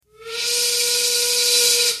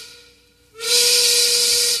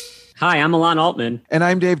Hi, I'm Milan Altman. And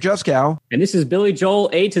I'm Dave Juskow. And this is Billy Joel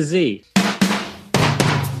A to Z.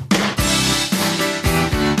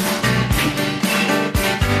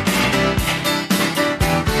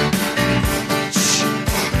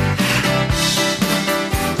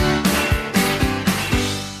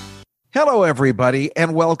 Hello, everybody,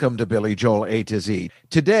 and welcome to Billy Joel A to Z.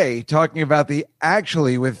 Today, talking about the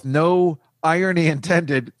actually, with no irony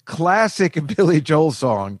intended, classic Billy Joel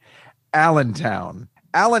song, Allentown.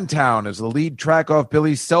 Allentown is the lead track off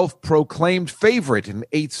Billy's self-proclaimed favorite and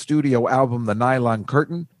eighth studio album, The Nylon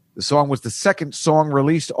Curtain. The song was the second song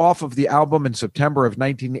released off of the album in September of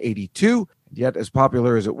 1982. Yet, as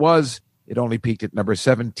popular as it was, it only peaked at number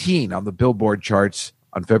 17 on the Billboard charts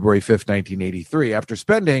on February 5th, 1983, after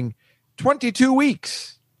spending 22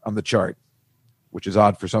 weeks on the chart, which is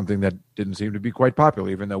odd for something that didn't seem to be quite popular,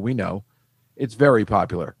 even though we know it's very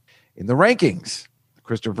popular. In the rankings,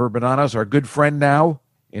 Christopher Bonanos, our good friend now,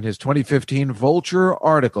 in his 2015 Vulture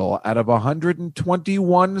article, out of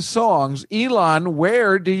 121 songs, Elon,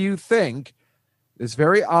 where do you think this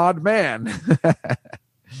very odd man,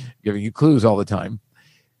 giving you clues all the time,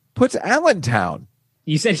 puts Allentown?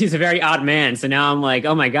 You said he's a very odd man, so now I'm like,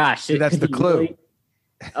 oh my gosh. See, that's the clue. Really?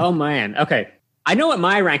 Oh, man. Okay. I know what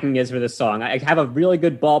my ranking is for this song. I have a really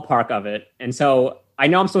good ballpark of it. And so I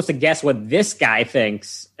know I'm supposed to guess what this guy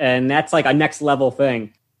thinks. And that's like a next level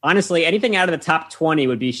thing. Honestly, anything out of the top 20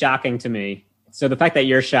 would be shocking to me. So the fact that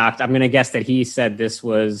you're shocked, I'm going to guess that he said this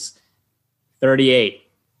was 38.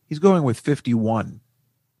 He's going with 51.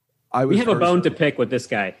 We have a bone to pick with this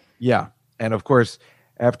guy. Yeah. And of course,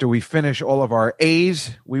 after we finish all of our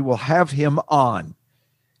A's, we will have him on,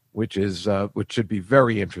 which should be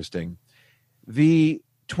very interesting. The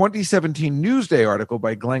 2017 Newsday article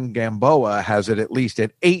by Glenn Gamboa has it at least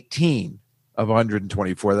at 18 of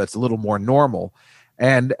 124. That's a little more normal.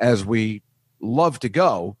 And as we love to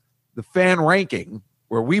go, the fan ranking,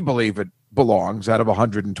 where we believe it belongs out of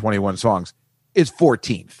 121 songs, is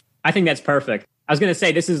 14th. I think that's perfect. I was going to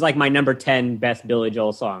say, this is like my number 10 best Billy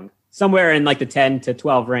Joel song. Somewhere in like the 10 to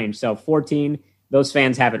 12 range. So 14, those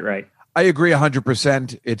fans have it right. I agree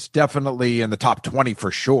 100%. It's definitely in the top 20 for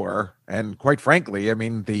sure. And quite frankly, I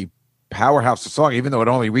mean, the powerhouse of song, even though it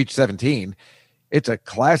only reached 17, it's a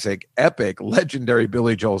classic, epic, legendary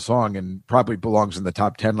Billy Joel song and probably belongs in the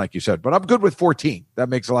top 10, like you said. But I'm good with 14. That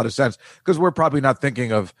makes a lot of sense because we're probably not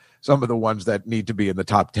thinking of some of the ones that need to be in the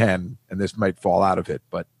top 10, and this might fall out of it.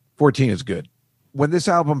 But 14 is good. When this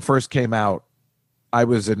album first came out, it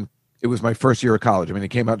was my first year of college. I mean, it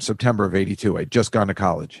came out in September of 82. I'd just gone to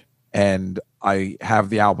college. And I have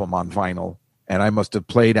the album on vinyl, and I must have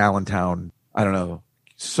played Allentown, I don't know,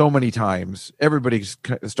 so many times. Everybody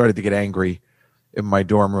started to get angry in my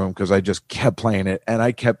dorm room because I just kept playing it, and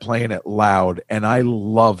I kept playing it loud, and I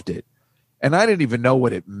loved it. And I didn't even know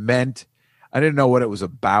what it meant. I didn't know what it was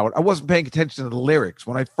about. I wasn't paying attention to the lyrics.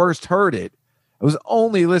 When I first heard it, I was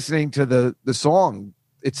only listening to the song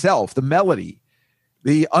itself, the melody,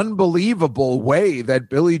 the unbelievable way that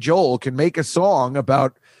Billy Joel can make a song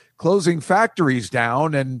about closing factories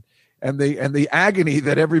down and the agony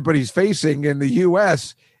that everybody's facing in the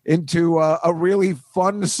U.S. into a really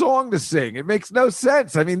fun song to sing. It makes no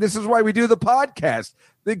sense. I mean, this is why we do the podcast.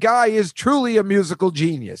 The guy is truly a musical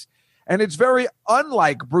genius. And it's very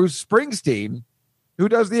unlike Bruce Springsteen, who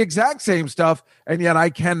does the exact same stuff, and yet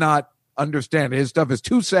I cannot understand. His stuff is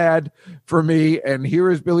too sad for me, and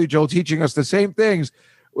here is Billy Joel teaching us the same things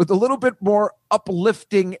with a little bit more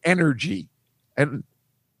uplifting energy. And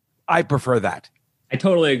I prefer that. I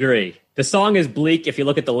totally agree. The song is bleak if you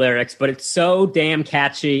look at the lyrics, but it's so damn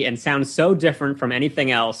catchy and sounds so different from anything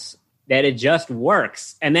else that it just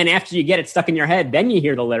works. And then after you get it stuck in your head, then you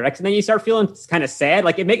hear the lyrics, and then you start feeling kind of sad.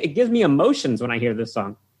 Like it gives me emotions when I hear this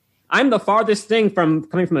song. I'm the farthest thing from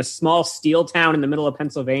coming from a small steel town in the middle of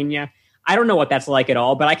Pennsylvania. I don't know what that's like at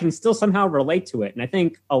all, but I can still somehow relate to it. And I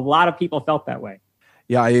think a lot of people felt that way.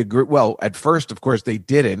 Yeah, I agree. Well, at first, of course, they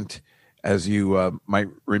didn't. As you might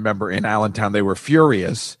remember, in Allentown, they were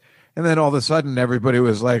furious. And then all of a sudden, everybody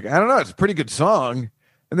was like, I don't know, it's a pretty good song.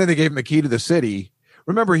 And then they gave him the key to the city.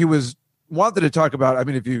 Remember, he wanted to talk about, I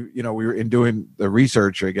mean, if we were in doing the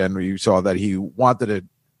research again, you saw that he wanted to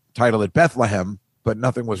title it Bethlehem, but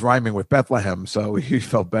nothing was rhyming with Bethlehem. So he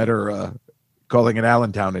felt better calling it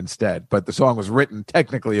Allentown instead. But the song was written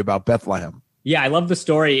technically about Bethlehem. Yeah, I love the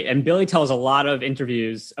story. And Billy tells a lot of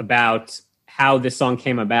interviews about how this song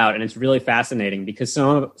came about. And it's really fascinating because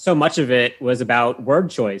so much of it was about word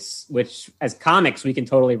choice, which as comics, we can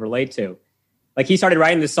totally relate to. Like he started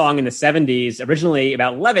writing this song in the 70s, originally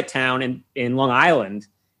about Levittown in Long Island.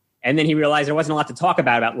 And then he realized there wasn't a lot to talk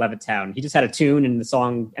about Levittown. He just had a tune and the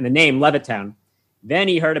song and the name Levittown. Then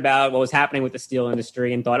he heard about what was happening with the steel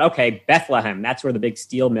industry and thought, okay, Bethlehem, that's where the big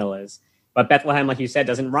steel mill is. But Bethlehem, like you said,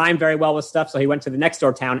 doesn't rhyme very well with stuff. So he went to the next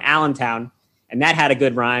door town, Allentown, and that had a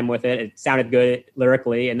good rhyme with it. It sounded good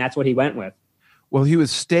lyrically, and that's what he went with. Well, he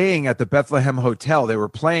was staying at the Bethlehem Hotel. They were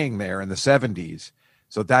playing there in the 70s.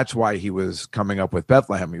 So that's why he was coming up with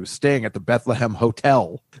Bethlehem. He was staying at the Bethlehem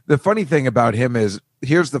Hotel. The funny thing about him is,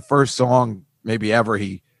 here's the first song maybe ever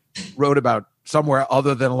he wrote about somewhere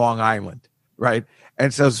other than Long Island, right?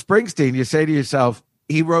 And so Springsteen, you say to yourself,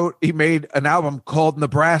 he made an album called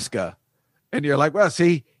Nebraska. And you're like, well,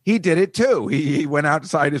 see, he did it too. He went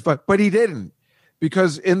outside his butt, but he didn't.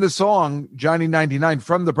 Because in the song, Johnny 99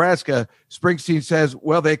 from Nebraska, Springsteen says,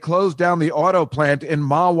 well, they closed down the auto plant in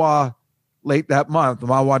Mahwah late that month,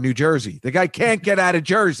 Mahwah, New Jersey. The guy can't get out of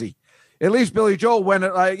Jersey. At least Billy Joel went,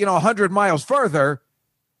 100 miles further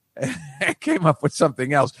and came up with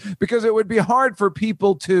something else. Because it would be hard for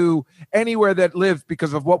people to, anywhere that lives,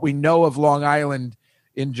 because of what we know of Long Island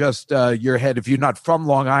in just your head, if you're not from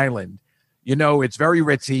Long Island, it's very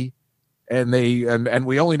ritzy. And and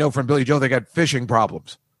we only know from Billy Joel they got fishing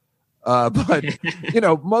problems. But,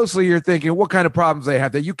 mostly you're thinking what kind of problems they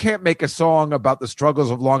have, that you can't make a song about the struggles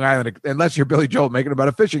of Long Island unless you're Billy Joel making about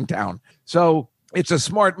a fishing town. So it's a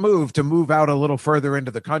smart move to move out a little further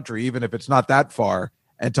into the country, even if it's not that far,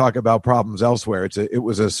 and talk about problems elsewhere. It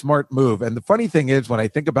was a smart move. And the funny thing is, when I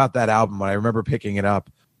think about that album, when I remember picking it up,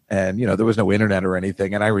 and, there was no internet or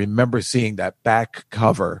anything, and I remember seeing that back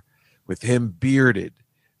cover with him bearded,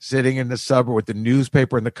 sitting in the suburb with the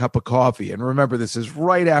newspaper and the cup of coffee. And remember, this is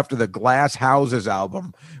right after the Glass Houses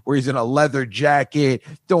album, where he's in a leather jacket,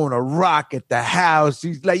 throwing a rock at the house.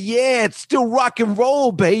 He's like, yeah, it's still rock and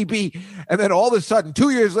roll, baby. And then all of a sudden, 2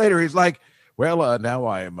 years later, he's like, well, now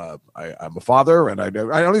I'm a father. And I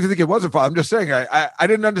don't even think it was a father. I'm just saying, I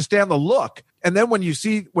didn't understand the look. And then when you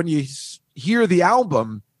hear the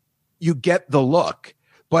album, you get the look.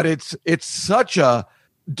 But it's such a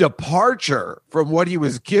departure from what he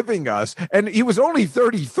was giving us, and he was only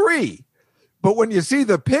 33, but when you see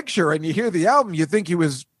the picture and you hear the album, you think he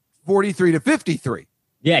was 43 to 53.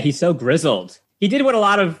 Yeah, he's so grizzled. He did what a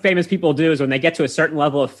lot of famous people do, is when they get to a certain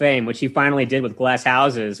level of fame, which he finally did with Glass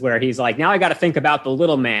Houses, where he's like, now I got to think about the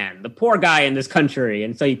little man, the poor guy in this country.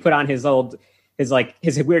 And so he put on his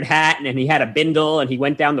weird hat, and he had a bindle, and he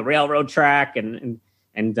went down the railroad track and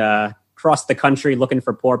crossed the country looking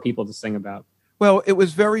for poor people to sing about. Well, it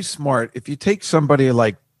was very smart. If you take somebody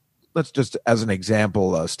like, let's just as an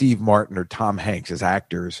example, Steve Martin or Tom Hanks as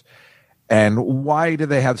actors, and why do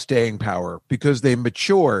they have staying power? Because they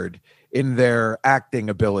matured in their acting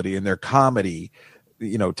ability, in their comedy.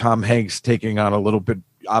 Tom Hanks taking on a little bit,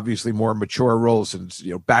 obviously more mature roles since,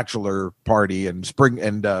 Bachelor Party and Spring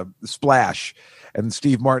and Splash, and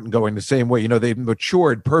Steve Martin going the same way. They've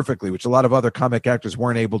matured perfectly, which a lot of other comic actors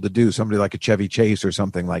weren't able to do, somebody like a Chevy Chase or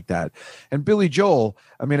something like that. And Billy Joel,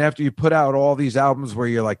 after you put out all these albums where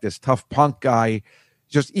you're like this tough punk guy,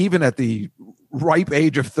 just even at the ripe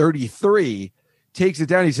age of 33, takes it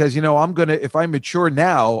down. He says, if I mature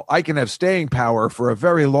now, I can have staying power for a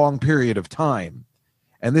very long period of time.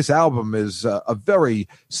 And this album is a very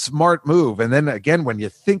smart move. And then again, when you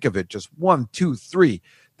think of it, just 1, 2, 3,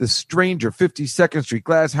 The Stranger, 52nd Street,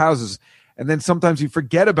 Glass Houses, and then sometimes you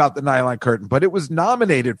forget about The Nylon Curtain, but it was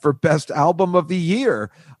nominated for Best Album of the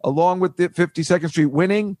Year, along with the 52nd Street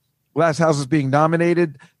winning, Glass Houses being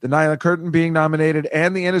nominated, The Nylon Curtain being nominated,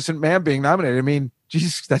 and The Innocent Man being nominated.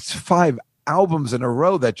 Geez, that's 5 albums in a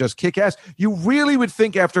row that just kick ass. You really would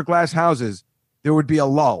think after Glass Houses there would be a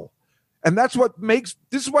lull. And this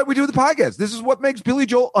is why we do the podcast. This is what makes Billy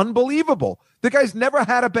Joel unbelievable. The guy's never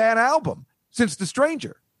had a bad album since The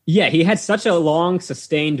Stranger. Yeah, he had such a long,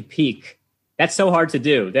 sustained peak. That's so hard to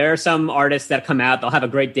do. There are some artists that come out, they'll have a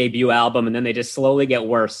great debut album, and then they just slowly get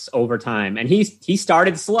worse over time. And he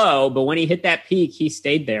started slow, but when he hit that peak, he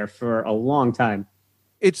stayed there for a long time.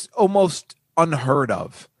 It's almost unheard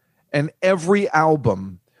of. And every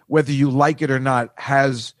album, whether you like it or not,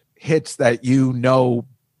 has hits that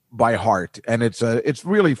by heart. And it's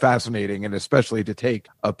really fascinating, and especially to take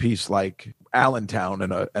a piece like Allentown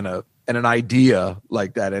and an idea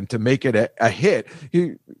like that, and to make it a hit.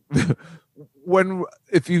 If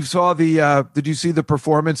you saw did you see the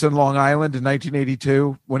performance in Long Island in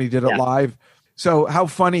 1982 when he did it live? So how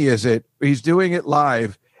funny is it? He's doing it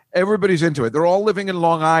live. Everybody's into it. They're all living in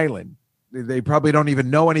Long Island. They probably don't even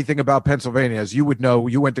know anything about Pennsylvania. As you would know,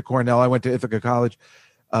 you went to Cornell, I went to Ithaca College.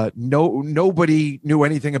 Nobody knew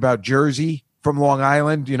anything about Jersey from Long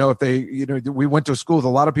Island. We went to school with a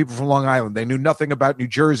lot of people from Long Island. They knew nothing about New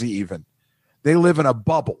Jersey even. They live in a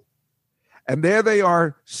bubble. And there they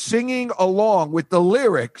are singing along with the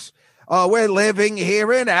lyrics Oh, we're living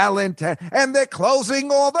here in Allentown, and they're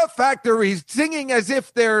closing all the factories, singing as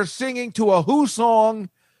if they're singing to a Who song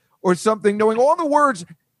or something, knowing all the words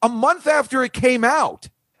a month after it came out.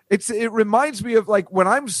 It reminds me of like when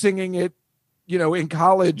I'm singing it, in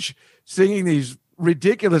college, singing these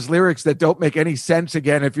ridiculous lyrics that don't make any sense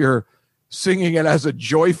again if you're singing it as a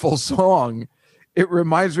joyful song. It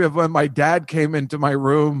reminds me of when my dad came into my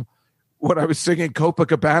room when I was singing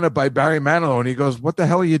Copacabana by Barry Manilow, and he goes, "What the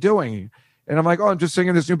hell are you doing?" And I'm like, "Oh, I'm just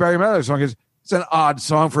singing this new Barry Manilow song." It's an odd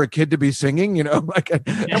song for a kid to be singing, and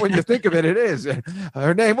when you think of it, it is.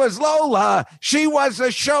 Her name was Lola. She was a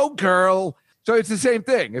showgirl. So it's the same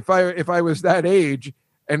thing. If I was that age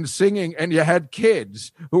and singing, and you had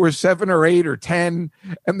kids who were 7 or 8 or 10,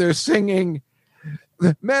 and they're singing,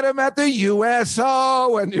 "Met him at the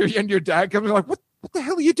USO," and your dad comes like, "What the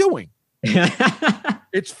hell are you doing?"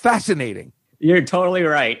 It's fascinating. You're totally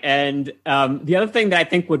right. And the other thing that I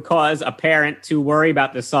think would cause a parent to worry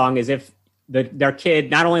about this song is if their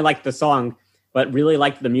kid not only liked the song, but really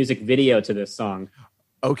liked the music video to this song.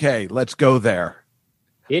 Okay, let's go there.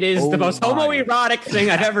 It is the most homoerotic thing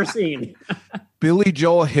I've ever seen. Billy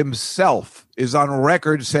Joel himself is on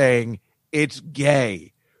record saying it's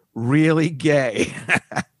gay, really gay.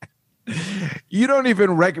 You don't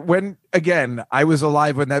even when, again, I was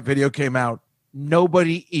alive when that video came out.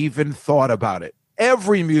 Nobody even thought about it.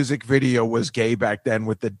 Every music video was gay back then,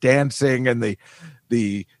 with the dancing and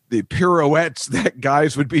the pirouettes that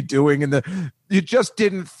guys would be doing, and you just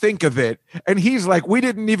didn't think of it. And he's like, we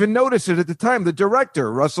didn't even notice it at the time. The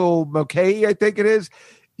director, Russell Mulcahy, I think it is,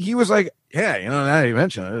 he was like, yeah, now you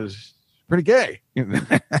mention it, was pretty gay.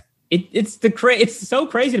 It's so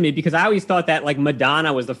crazy to me because I always thought that like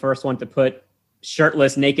Madonna was the first one to put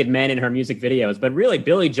shirtless naked men in her music videos, but really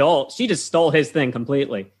Billy Joel, she just stole his thing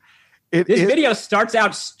completely. This video starts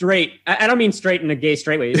out straight. I don't mean straight in a gay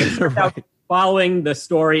straight way. It starts out following the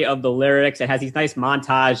story of the lyrics. It has these nice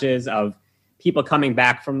montages of people coming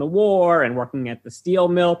back from the war and working at the steel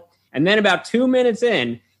mill. And then about 2 minutes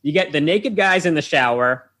in, you get the naked guys in the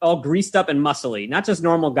shower, all greased up and muscly, not just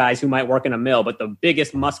normal guys who might work in a mill, but the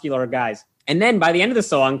biggest muscular guys. And then by the end of the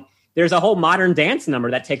song, there's a whole modern dance number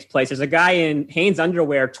that takes place. There's a guy in Hanes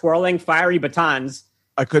underwear twirling fiery batons.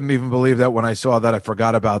 I couldn't even believe that when I saw that. I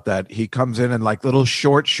forgot about that. He comes in like little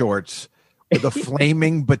shorts with a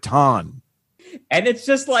flaming baton. And it's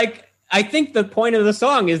just like, I think the point of the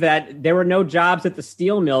song is that there were no jobs at the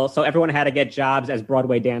steel mill, so everyone had to get jobs as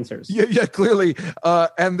Broadway dancers. Yeah, clearly.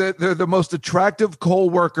 And they're the most attractive coal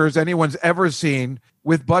workers anyone's ever seen,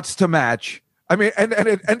 with butts to match. I mean, and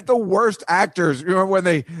the worst actors. Remember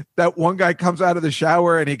when that one guy comes out of the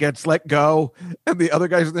shower and he gets let go, and the other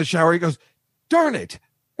guy's in the shower, he goes, "Darn it."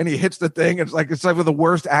 And he hits the thing. It's like the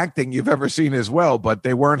worst acting you've ever seen as well, but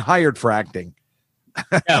they weren't hired for acting.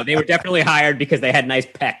 No, they were definitely hired because they had nice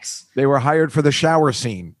pecs. They were hired for the shower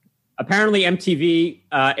scene. Apparently, MTV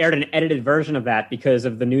aired an edited version of that because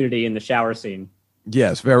of the nudity in the shower scene.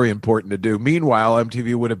 Yes, very important to do. Meanwhile,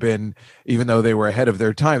 MTV would have been, even though they were ahead of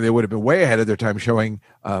their time, they would have been way ahead of their time showing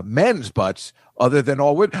men's butts other than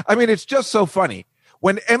all women. I mean, it's just so funny.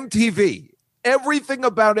 When MTV, everything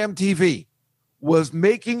about MTV was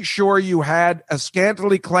making sure you had a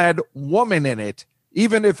scantily clad woman in it,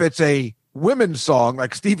 even if it's a women's song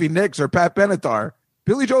like Stevie Nicks or Pat Benatar.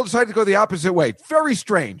 Billy Joel decided to go the opposite way. Very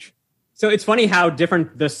strange. So it's funny how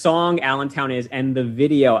different the song Allentown is and the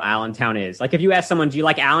video Allentown is. Like if you ask someone, do you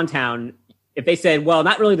like Allentown? If they said, well,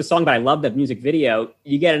 not really the song, but I love the music video,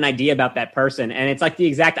 you get an idea about that person. And it's like the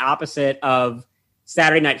exact opposite of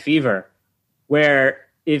Saturday Night Fever, where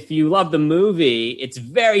if you love the movie, it's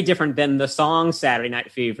very different than the song Saturday Night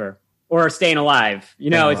Fever or Staying Alive.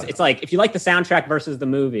 It's like if you like the soundtrack versus the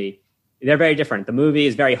movie, they're very different. The movie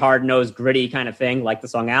is very hard-nosed, gritty kind of thing, like the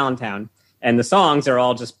song Allentown. And the songs are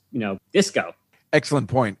all just, disco. Excellent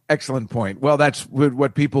point. Well, that's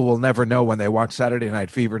what people will never know when they watch Saturday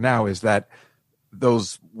Night Fever now, is that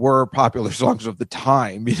those were popular songs of the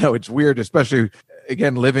time. It's weird, especially,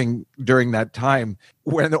 again, living during that time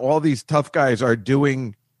when all these tough guys are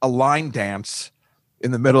doing a line dance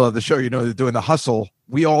in the middle of the show. They're doing the hustle.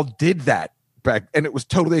 We all did that back, and it was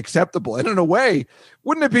totally acceptable. And in a way,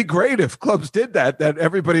 wouldn't it be great if clubs did that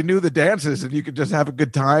everybody knew the dances and you could just have a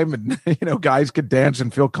good time, and guys could dance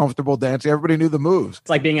and feel comfortable dancing. Everybody knew the moves.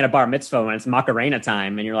 It's like being at a bar mitzvah when it's Macarena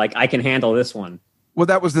time and you're like, I can handle this one. Well,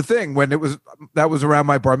 that was the thing when that was around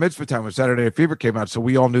my bar mitzvah time when Saturday Night Fever came out. So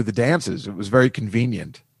we all knew the dances. It was very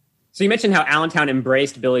convenient. So you mentioned how Allentown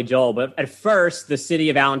embraced Billy Joel, but at first the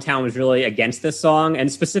city of Allentown was really against this song,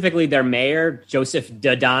 and specifically their mayor, Joseph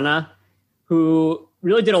Dodonna, who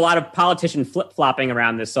really did a lot of politician flip-flopping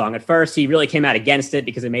around this song. At first, he really came out against it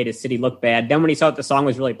because it made his city look bad. Then when he saw that the song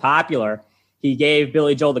was really popular, he gave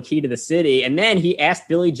Billy Joel the key to the city. And then he asked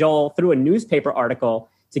Billy Joel through a newspaper article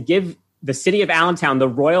to give the city of Allentown the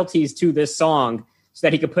royalties to this song so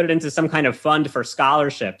that he could put it into some kind of fund for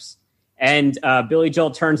scholarships. And Billy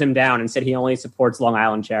Joel turns him down and said he only supports Long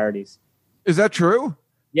Island charities. Is that true?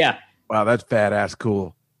 Yeah. Wow, that's badass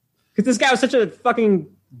cool. Because this guy was such a fucking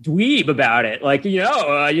dweeb about it. Like, you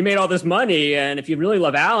made all this money, and if you really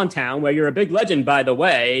love Allentown, where you're a big legend, by the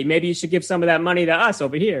way, maybe you should give some of that money to us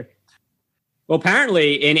over here. Well,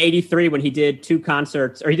 apparently in 83, when he did 2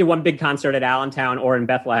 concerts, or he did one big concert at Allentown or in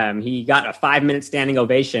Bethlehem, he got a 5-minute standing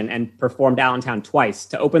ovation and performed Allentown twice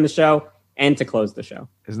to open the show and to close the show.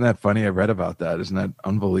 Isn't that funny? I read about that. Isn't that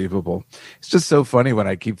unbelievable? It's just so funny when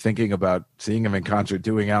I keep thinking about seeing him in concert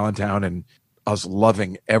doing Allentown and us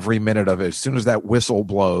loving every minute of it. As soon as that whistle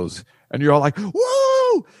blows and you're all like,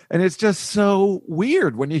 whoa! And it's just so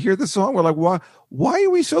weird when you hear the song. We're like, why are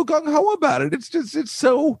we so gung-ho about it? It's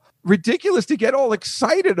so ridiculous to get all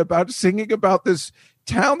excited about singing about this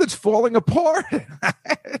town that's falling apart.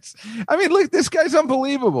 Look, this guy's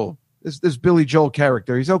unbelievable. This Billy Joel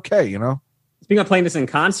character. He's okay, Speaking of playing this in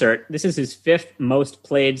concert, this is his 5th most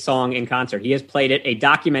played song in concert. He has played it a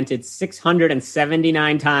documented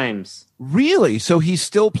 679 times. Really? So he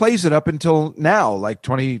still plays it up until now, like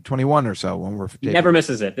 2021 or so when we're... He never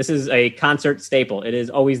misses it. This is a concert staple. It is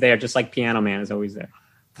always there, just like Piano Man is always there.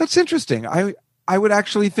 That's interesting. I would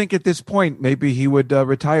actually think at this point maybe he would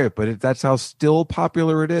retire, but that's how still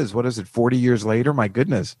popular it is. What is it, 40 years later? My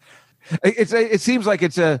goodness. It seems like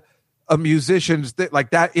it's a musician's like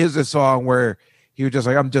that is a song where he was just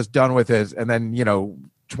like, I'm just done with it. And then,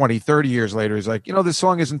 20, 30 years later, he's like, this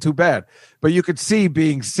song isn't too bad. But you could see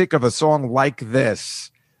being sick of a song like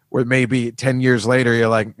this, where maybe 10 years later, you're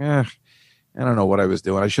like, I don't know what I was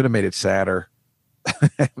doing. I should have made it sadder.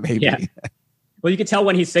 Maybe. Yeah. Well, you could tell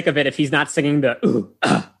when he's sick of it if he's not singing the ooh,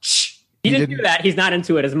 shh. He didn't do that. He's not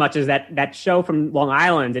into it as much as that show from Long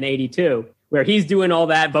Island in 82, where he's doing all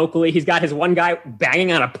that vocally. He's got his one guy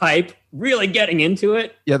banging on a pipe, really getting into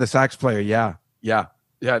it. Yeah, the sax player. Yeah.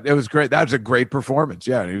 It was great. That was a great performance.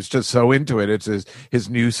 Yeah, he was just so into it. It's his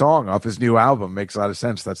new song off his new album. Makes a lot of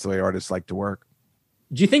sense. That's the way artists like to work.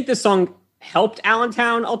 Do you think this song helped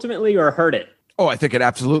Allentown ultimately or hurt it? Oh, I think it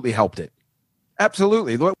absolutely helped it.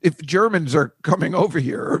 Absolutely. If Germans are coming over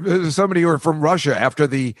here, or somebody who are from Russia after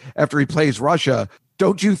he plays Russia,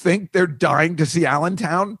 don't you think they're dying to see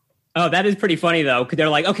Allentown? Oh, that is pretty funny, though, because they're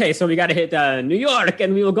like, okay, so we got to hit New York,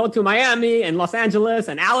 and we will go to Miami and Los Angeles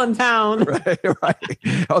and Allentown. Right.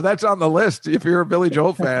 Oh, that's on the list if you're a Billy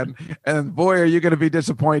Joel fan. And boy, are you going to be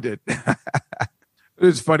disappointed.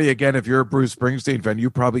 It's funny, again, if you're a Bruce Springsteen fan, you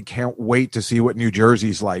probably can't wait to see what New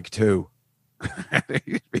Jersey's like, too.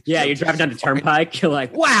 Yeah, you're driving down the Turnpike. You're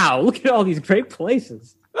like, wow, look at all these great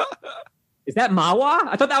places. Is that Mahwah?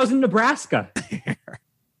 I thought that was in Nebraska.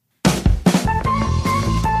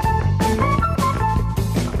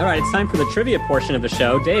 All right, it's time for the trivia portion of the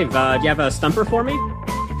show. Dave, do you have a stumper for me?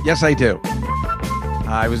 Yes, I do.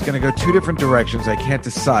 I was going to go 2 different directions. I can't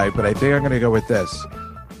decide, but I think I'm going to go with this.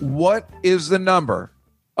 What is the number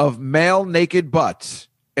of male naked butts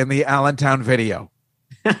in the Allentown video?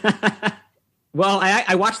 Well,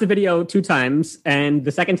 I watched the video 2 times, and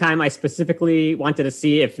the second time I specifically wanted to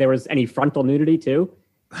see if there was any frontal nudity, too.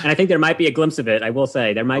 And I think there might be a glimpse of it, I will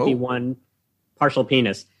say. There might be one partial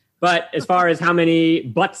penis. But as far as how many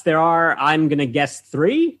butts there are, I'm going to guess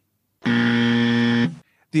 3. The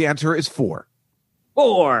answer is 4.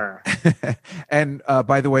 4. And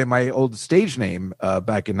by the way, my old stage name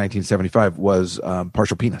back in 1975 was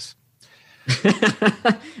Partial Penis. I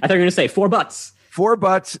thought you were going to say 4 butts. 4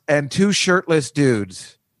 butts and 2 shirtless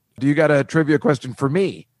dudes. Do you got a trivia question for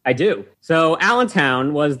me? I do. So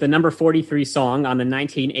Allentown was the number 43 song on the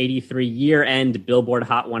 1983 year-end Billboard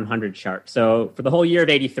Hot 100 chart. So for the whole year of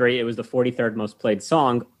 83, it was the 43rd most played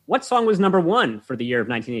song. What song was number 1 for the year of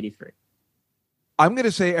 1983? I'm going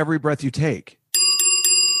to say Every Breath You Take.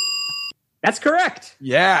 That's correct.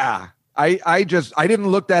 Yeah. I didn't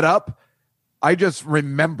look that up. I just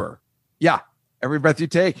remember. Yeah. Every Breath You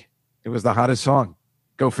Take. It was the hottest song.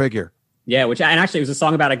 Go figure. Yeah, and actually it was a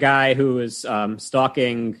song about a guy who was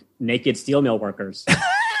stalking naked steel mill workers.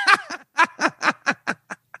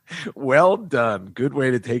 Well done. Good way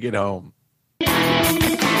to take it home.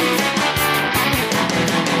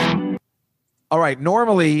 All right.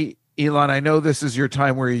 Normally, Elon, I know this is your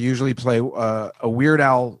time where you usually play a Weird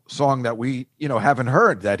Al song that we, haven't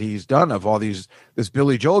heard that he's done of all this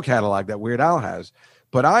Billy Joel catalog that Weird Al has.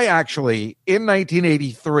 But I actually, in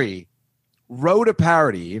 1983, wrote a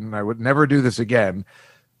parody, and I would never do this again,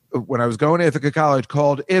 when I was going to Ithaca College,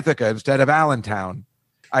 called Ithaca instead of Allentown.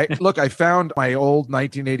 I found my old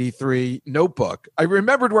 1983 notebook. I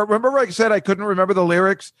remember I said I couldn't remember the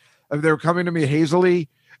lyrics. They were coming to me hazily.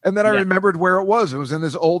 And then I remembered where it was. It was in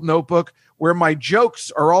this old notebook where my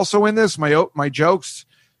jokes are also in this. My jokes,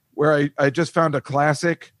 where I just found a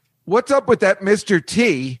classic. What's up with that Mr.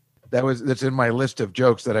 T? That's in my list of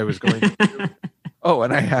jokes that I was going to do. Oh,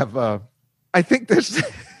 and I have I think this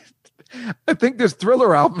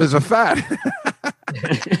Thriller album is a fad.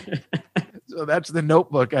 So that's the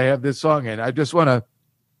notebook I have this song in. I just want to,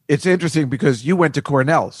 it's interesting because you went to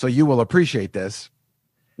Cornell, so you will appreciate this.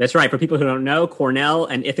 That's right. For people who don't know, Cornell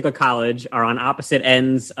and Ithaca College are on opposite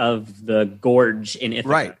ends of the gorge in Ithaca.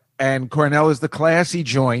 Right. And Cornell is the classy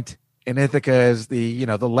joint, and Ithaca is the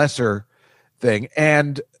lesser thing.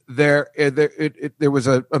 And there was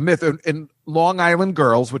a myth in Long Island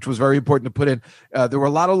girls, which was very important to put in. There were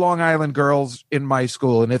a lot of Long Island girls in my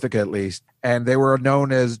school, in Ithaca at least, and they were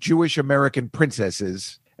known as Jewish American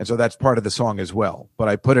princesses. And so that's part of the song as well. But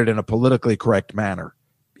I put it in a politically correct manner,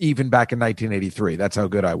 even back in 1983. That's how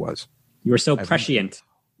good I was. You were so prescient.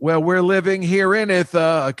 Well, we're living here in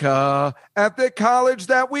Ithaca at the college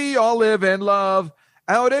that we all live and love.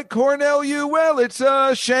 Out at Cornell UL, it's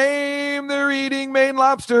a shame they're eating Maine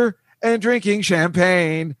lobster and drinking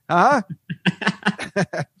champagne. Huh?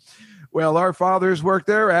 Well, our fathers worked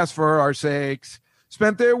their ass for our sakes,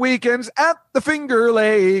 spent their weekends at the Finger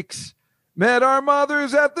Lakes, met our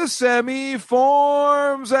mothers at the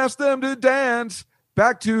semi-forms, asked them to dance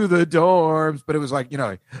back to the dorms. But it was like,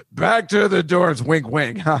 back to the dorms, wink,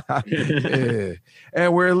 wink.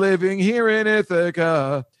 And we're living here in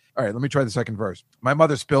Ithaca. All right, let me try the second verse. My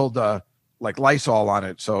mother spilled like Lysol on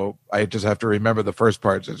it, so I just have to remember the first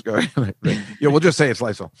parts. It's going. We'll just say it's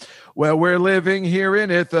Lysol. Well, we're living here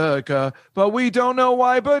in Ithaca, but we don't know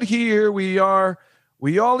why, but here we are.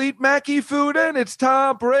 We all eat Mackey food, and it's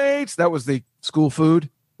top rates. That was the school food.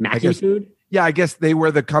 Mackey food? Yeah, I guess they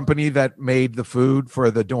were the company that made the food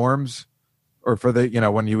for the dorms, or for the,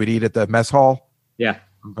 when you would eat at the mess hall. Yeah.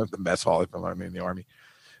 The mess hall, if I'm in the Army.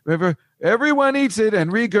 Remember, everyone eats it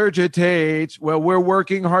and regurgitates. Well, we're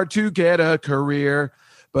working hard to get a career,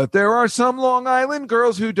 but there are some Long Island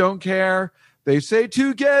girls who don't care. They say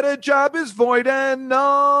to get a job is void and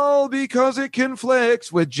null because it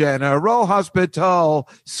conflicts with General Hospital.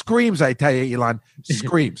 Screams, I tell you, Elon.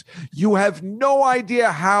 Screams. You have no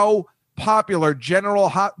idea how popular General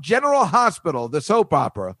Hospital, the soap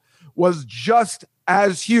opera, was just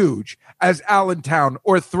as huge as Allentown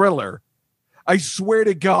or Thriller. I swear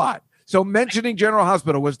to God. So mentioning General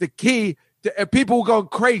Hospital was the key to people going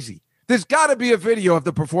crazy. There's got to be a video of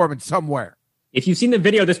the performance somewhere. If you've seen the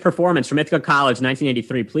video of this performance from Ithaca College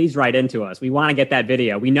 1983, please write into us. We want to get that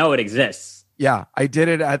video. We know it exists. Yeah, I did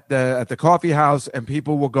it at the coffee house, and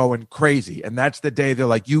people were going crazy. And that's the day they're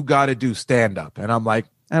like, you got to do stand-up. And I'm like,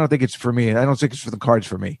 I don't think it's for me. I don't think it's for the cards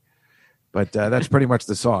for me. But that's pretty much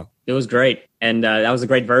the song. It was great. And that was a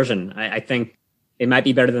great version. I think it might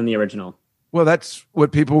be better than the original. Well, that's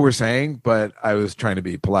what people were saying, but I was trying to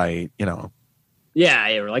be polite, Yeah,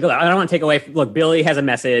 you were like, I don't want to take away. Look, Billy has a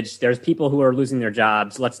message. There's people who are losing their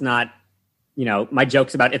jobs. Let's not, my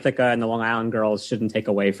jokes about Ithaca and the Long Island girls shouldn't take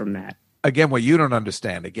away from that. Again, what you don't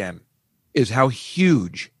understand, is how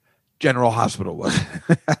huge General Hospital was.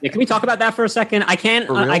 Yeah, can we talk about that for a second? I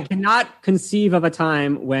cannot conceive of a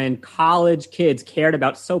time when college kids cared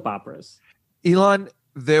about soap operas. Elon,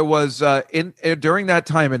 there was during that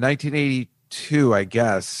time in 1982, I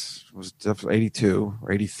guess, it was definitely 82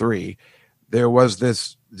 or 83. There was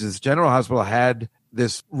this General Hospital had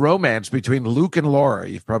this romance between Luke and Laura.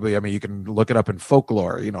 You can look it up in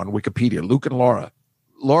folklore, on Wikipedia. Luke and Laura.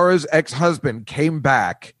 Laura's ex-husband came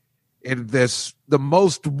back in the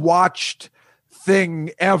most watched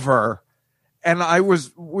thing ever. And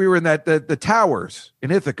we were in the towers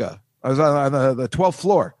in Ithaca. I was on the 12th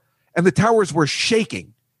floor, and the towers were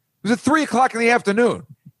shaking. It was at 3:00 in the afternoon.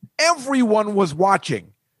 Everyone was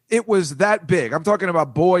watching. It was that big. I'm talking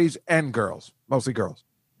about boys and girls, mostly girls.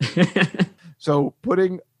 So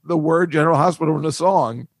putting the word General Hospital in a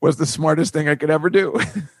song was the smartest thing I could ever do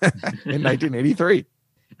in 1983.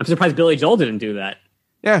 I'm surprised Billy Joel didn't do that.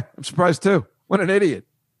 Yeah, I'm surprised too. What an idiot.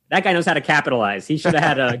 That guy knows how to capitalize. He should have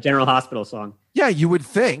had a General Hospital song. Yeah, you would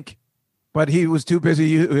think, but he was too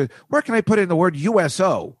busy. Where can I put in the word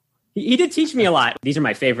USO? He did teach me a lot. These are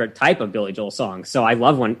my favorite type of Billy Joel songs. So I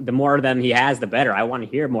love when the more of them he has, the better. I want to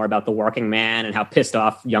hear more about the working man and how pissed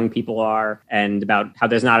off young people are and about how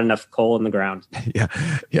there's not enough coal in the ground.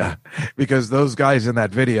 Yeah. Because those guys in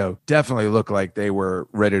that video definitely look like they were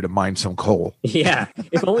ready to mine some coal. Yeah.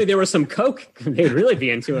 If only there was some coke, they'd really be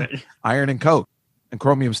into it. Iron and coke and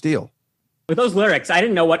chromium steel. With those lyrics, I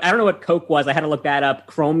don't know what coke was. I had to look that up.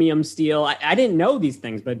 Chromium steel. I didn't know these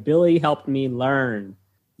things, but Billy helped me learn.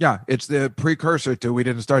 Yeah, it's the precursor to We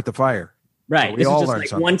Didn't Start the Fire. Right. This is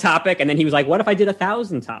just like one topic, and then he was like, what if I did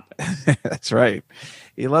 1,000 topics? That's right.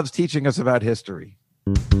 He loves teaching us about history.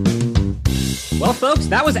 Well, folks,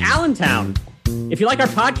 that was Allentown. If you like our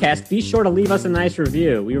podcast, be sure to leave us a nice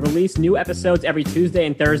review. We release new episodes every Tuesday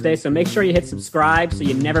and Thursday, so make sure you hit subscribe so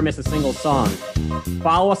you never miss a single song.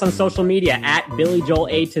 Follow us on social media at Billy Joel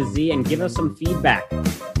A to Z and give us some feedback.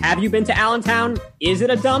 Have you been to Allentown? Is it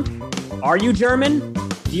a dump? Are you German?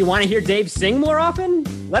 Do you want to hear Dave sing more often?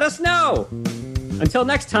 Let us know. Until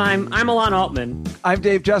next time, I'm Alon Altman. I'm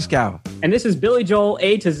Dave Juskow. And this is Billy Joel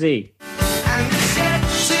A to Z.